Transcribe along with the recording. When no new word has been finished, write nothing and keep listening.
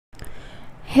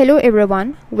Hello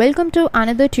everyone, welcome to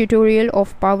another tutorial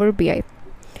of Power BI.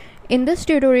 In this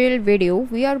tutorial video,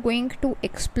 we are going to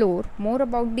explore more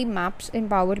about the maps in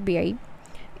Power BI.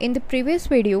 In the previous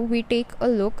video, we take a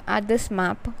look at this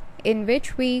map in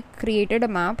which we created a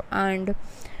map and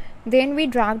then we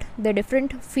dragged the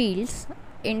different fields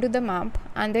into the map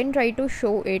and then tried to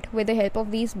show it with the help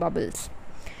of these bubbles.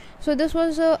 So this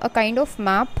was a kind of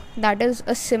map, that is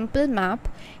a simple map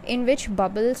in which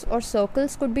bubbles or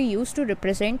circles could be used to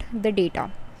represent the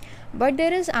data. But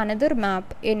there is another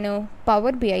map in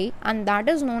Power BI and that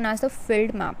is known as the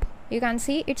filled map. You can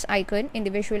see its icon in the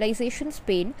visualizations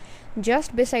pane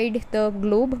just beside the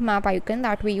globe map icon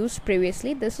that we used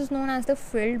previously. This is known as the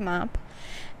filled map.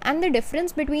 And the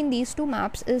difference between these two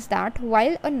maps is that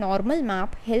while a normal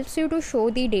map helps you to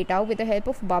show the data with the help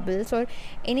of bubbles or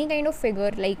any kind of figure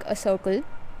like a circle,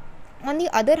 on the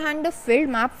other hand, the filled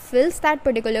map fills that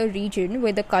particular region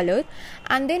with the color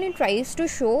and then it tries to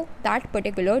show that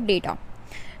particular data.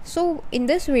 So in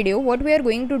this video, what we are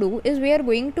going to do is we are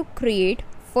going to create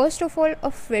first of all a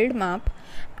filled map,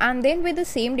 and then with the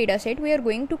same data set we are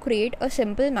going to create a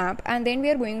simple map and then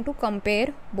we are going to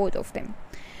compare both of them.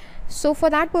 So for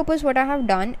that purpose, what I have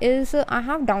done is I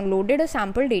have downloaded a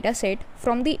sample data set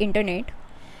from the internet.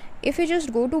 If you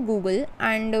just go to Google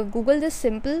and Google this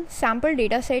simple sample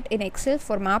data set in Excel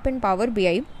for map in Power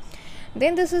BI,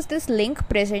 then this is this link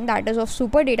present, that is of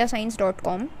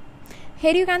superdatascience.com.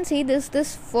 Here you can see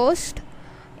this first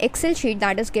Excel sheet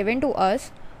that is given to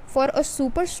us for a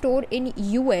superstore in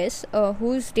US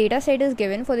whose data set is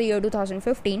given for the year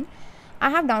 2015. I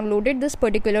have downloaded this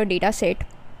particular data set,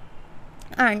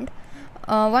 and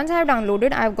once I have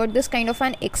downloaded, I have got this kind of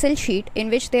an Excel sheet in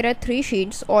which there are three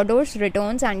sheets: orders,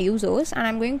 returns and users, and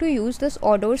I'm going to use this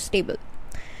orders table.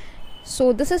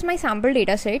 So this is my sample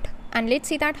data set, and let's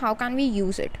see that how can we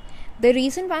use it. The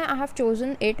reason why I have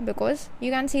chosen it, because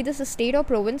you can see this state or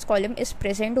province column is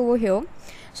present over here,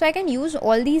 so I can use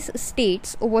all these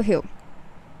states over here.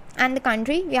 And the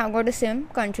country, we have got the same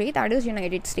country, that is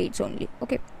United States only.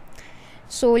 Okay,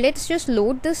 so let's just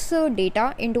load this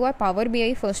data into our Power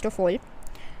BI first of all.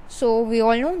 So we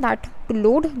all know that to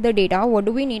load the data, what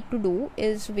do we need to do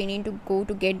is we need to go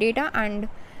to get data, and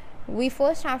we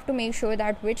first have to make sure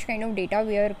that which kind of data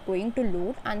we are going to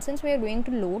load. And since we are going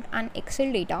to load an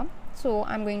Excel data, so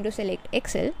I'm going to select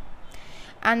Excel,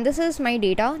 and this is my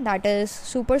data, that is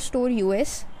Superstore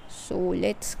US. So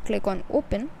let's click on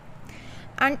open,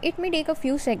 and it may take a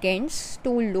few seconds to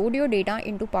load your data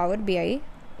into Power BI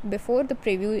before the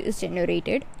preview is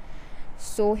generated.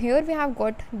 So here we have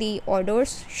got the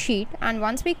orders sheet, and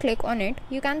once we click on it,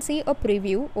 you can see a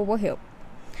preview over here,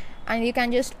 and you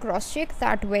can just cross check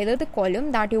that whether the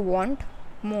column that you want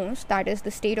most, that is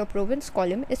the state or province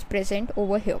column, is present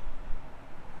over here.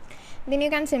 Then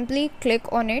you can simply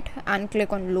click on it and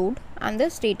click on load, and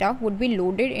this data would be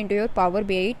loaded into your Power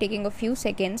BI, taking a few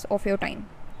seconds of your time.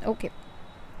 Okay,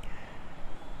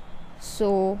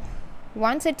 so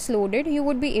once it's loaded, you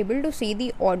would be able to see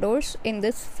the orders in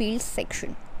this fields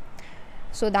section.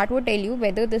 So that would tell you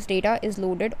whether this data is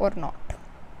loaded or not.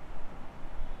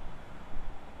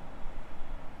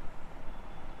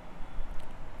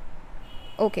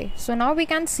 Okay, so now we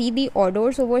can see the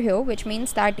orders over here, which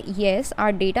means that yes,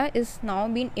 our data is now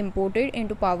being imported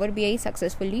into Power BI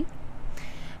successfully.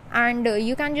 And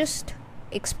you can just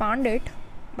expand it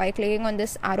by clicking on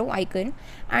this arrow icon,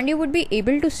 and you would be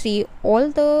able to see all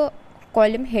the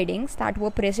column headings that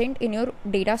were present in your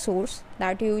data source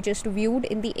that you just viewed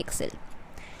in the Excel.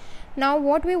 Now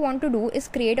what we want to do is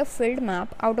create a filled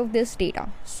map out of this data.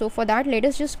 So for that, let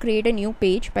us just create a new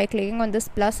page by clicking on this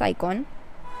plus icon,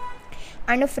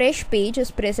 and a fresh page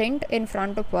is present in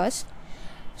front of us.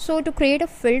 So to create a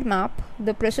filled map,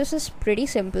 the process is pretty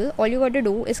simple. All you got to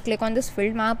do is click on this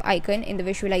filled map icon in the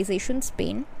visualizations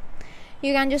pane.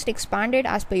 You can just expand it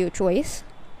as per your choice.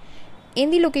 In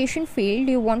the location field,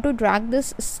 you want to drag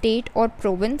this state or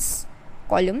province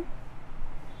column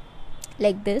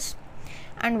like this,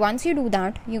 and once you do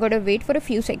that, you gotta wait for a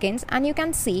few seconds, and you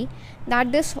can see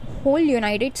that this whole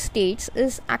United States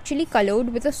is actually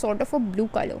colored with a sort of a blue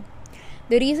color.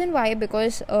 The reason why,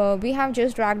 because we have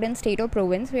just dragged in state or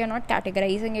province, we are not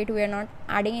categorizing it, we are not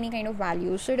adding any kind of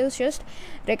values, so it is just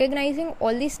recognizing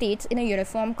all the states in a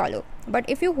uniform color. But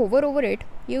if you hover over it,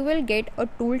 you will get a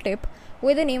tooltip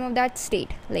with the name of that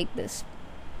state like this.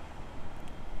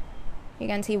 You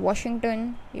can see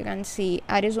Washington, you can see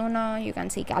Arizona, you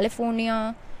can see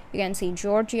California, you can see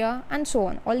Georgia, and so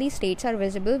on. All these states are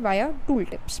visible via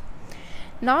tooltips.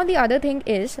 Now the other thing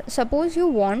is, suppose you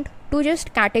want to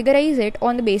just categorize it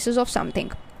on the basis of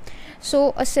something.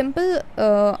 So a simple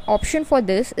option for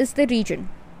this is the region.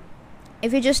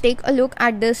 If you just take a look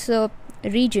at this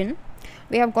region,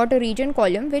 we have got a region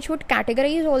column which would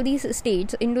categorize all these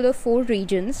states into the 4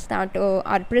 regions that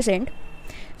are present.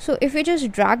 So if we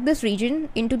just drag this region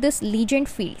into this legend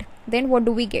field, then what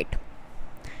do we get?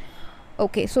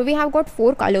 Okay, so we have got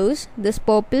 4 colors, this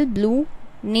purple, blue,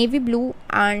 navy blue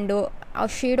and a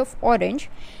shade of orange.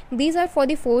 These are for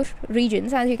the 4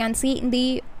 regions, as you can see in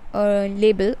the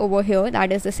label over here,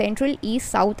 that is the central, east,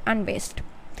 south and west.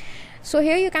 So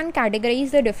here you can categorize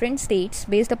the different states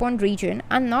based upon region.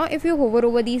 And now if you hover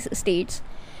over these states,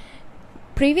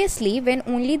 previously when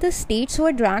only the states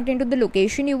were dragged into the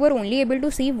location, you were only able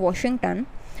to see Washington.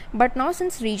 But now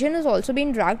since region is also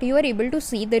been dragged, you are able to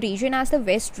see the region as the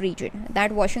west region,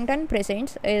 that Washington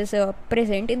present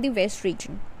in the west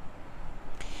region.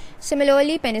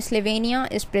 Similarly, Pennsylvania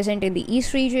is present in the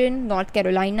east region, North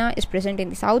Carolina is present in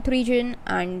the south region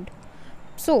and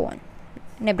so on.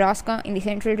 Nebraska in the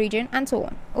central region and so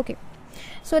on. Okay,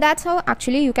 so that's how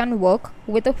actually you can work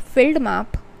with a filled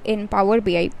map in Power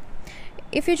BI.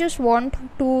 If you just want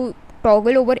to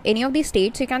toggle over any of these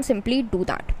states, you can simply do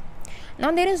that.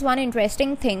 Now there is one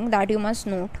interesting thing that you must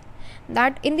note,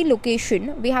 that in the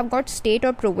location we have got state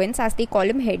or province as the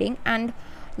column heading, and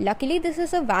luckily this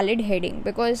is a valid heading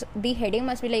because the heading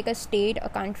must be like a state, a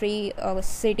country, a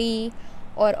city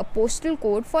or a postal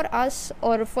code for us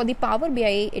or for the Power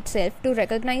BI itself to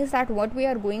recognize that what we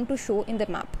are going to show in the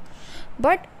map.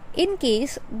 But in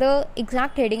case the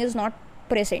exact heading is not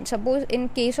present, suppose in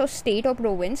case of state or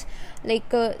province, like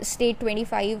state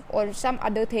 25 or some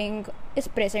other thing is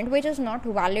present which is not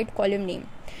valid column name,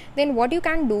 then what you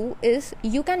can do is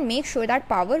you can make sure that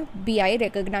Power BI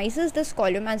recognizes this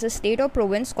column as a state or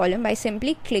province column by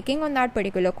simply clicking on that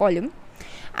particular column.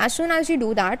 As soon as you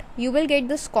do that, you will get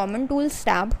this common tools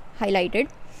tab highlighted,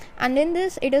 and in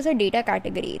this it is a data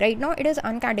category. Right now it is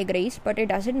uncategorized, but it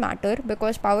doesn't matter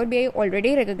because Power BI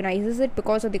already recognizes it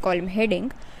because of the column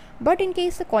heading. But in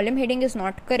case the column heading is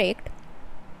not correct,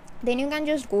 then you can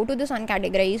just go to this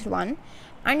uncategorized one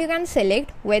and you can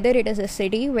select whether it is a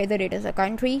city, whether it is a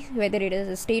country, whether it is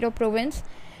a state or province,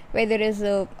 whether it is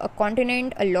a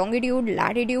continent, a longitude,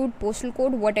 latitude, postal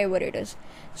code, whatever it is,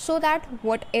 so that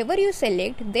whatever you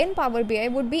select, then Power BI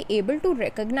would be able to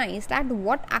recognize that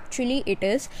what actually it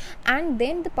is, and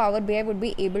then the Power BI would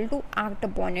be able to act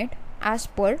upon it as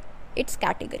per its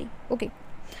category. Okay,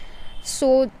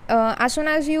 so as soon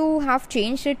as you have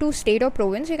changed it to state or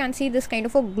province, you can see this kind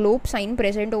of a globe sign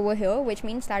present over here, which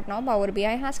means that now Power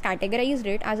BI has categorized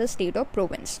it as a state or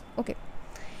province. Okay,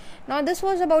 now this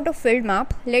was about a filled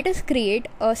map. Let us create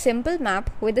a simple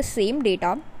map with the same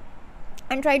data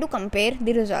and try to compare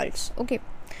the results. Okay,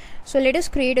 so let us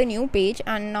create a new page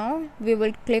and now we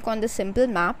will click on the simple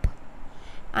map,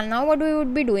 and now what we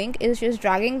would be doing is just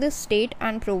dragging this state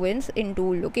and province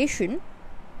into location,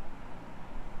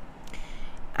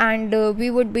 and we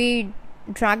would be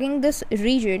dragging this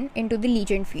region into the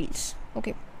legend fields.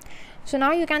 Okay, so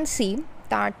now you can see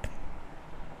that,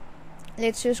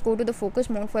 let's just go to the focus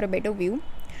mode for a better view.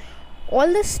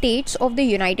 All the states of the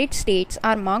United States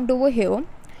are marked over here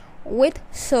with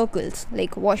circles,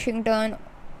 like Washington,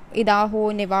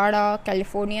 Idaho, Nevada,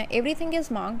 California, everything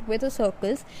is marked with the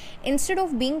circles. Instead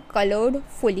of being colored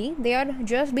fully, they are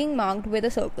just being marked with the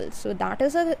circles. So that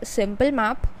is a simple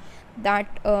map that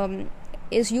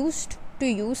is used to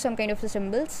use some kind of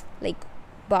symbols like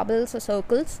bubbles or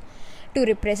circles to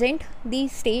represent the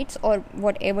states or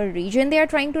whatever region they are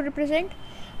trying to represent.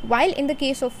 While in the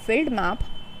case of filled map,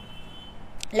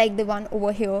 like the one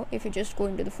over here, if you just go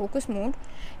into the focus mode,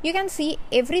 you can see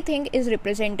everything is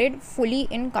represented fully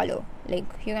in color. Like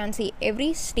you can see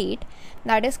every state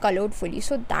that is colored fully.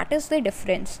 So that is the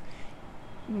difference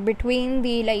between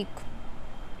the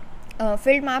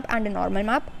filled map and a normal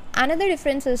map. Another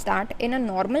difference is that in a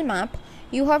normal map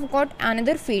you have got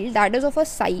another field that is of a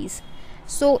size.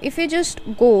 So if you just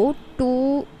go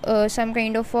to some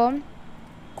kind of a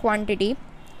quantity,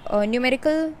 a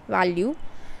numerical value,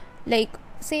 like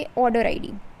say order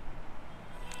ID,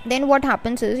 then what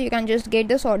happens is you can just get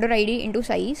this order ID into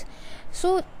size.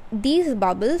 So these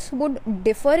bubbles would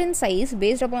differ in size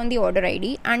based upon the order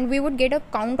ID, and we would get a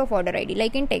count of order ID.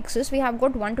 Like in Texas we have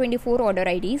got 124 order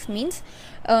IDs, means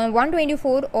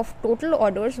 124 of total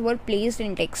orders were placed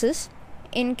in Texas.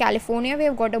 In California we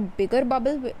have got a bigger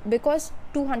bubble because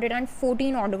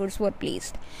 214 orders were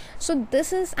placed. So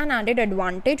this is an added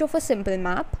advantage of a simple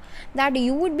map, that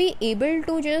you would be able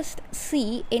to just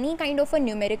see any kind of a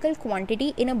numerical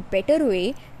quantity in a better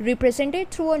way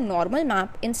represented through a normal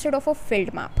map instead of a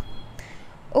filled map.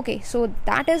 Okay, so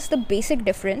that is the basic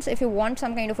difference. If you want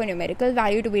some kind of a numerical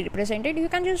value to be represented, you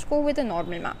can just go with a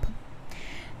normal map.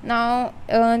 Now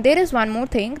there is one more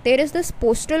thing. There is this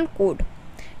postal code.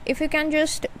 If you can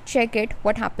just check it,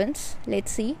 what happens,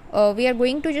 let's see. We are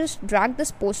going to just drag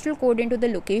this postal code into the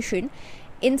location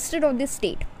instead of the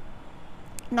state.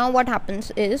 Now what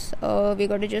happens is we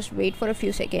got to just wait for a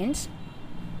few seconds.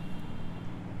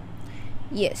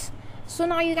 Yes, so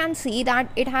now you can see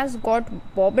that it has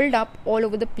got bobbled up all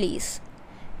over the place.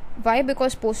 Why?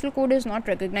 Because postal code is not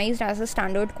recognized as a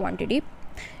standard quantity.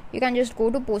 You can just go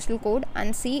to postal code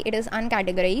and see it is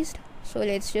uncategorized. So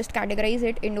let's just categorize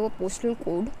it into a postal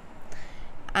code,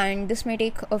 and this may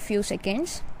take a few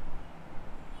seconds.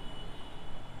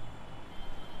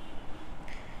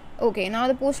 Okay, now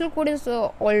the postal code is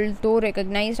although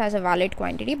recognized as a valid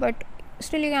quantity, but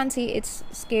still you can see it's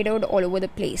scattered all over the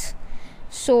place.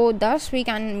 So thus we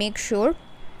can make sure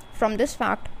from this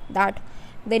fact that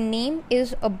the name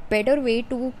is a better way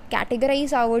to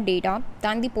categorize our data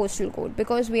than the postal code,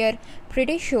 because we are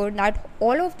pretty sure that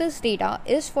all of this data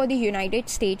is for the United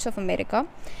States of America,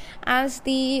 as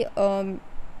the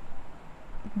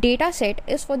data set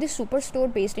is for the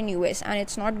superstore based in US, and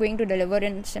it's not going to deliver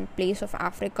in some place of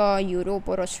Africa, Europe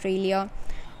or Australia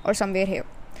or somewhere here.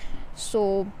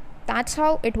 So that's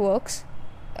how it works.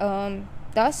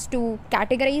 Thus, to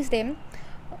categorize them,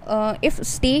 if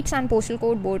states and postal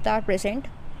code both are present,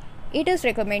 it is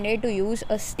recommended to use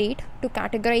a state to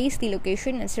categorize the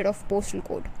location instead of postal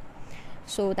code.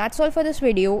 So that's all for this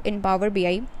video in Power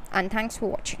BI, and thanks for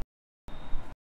watching.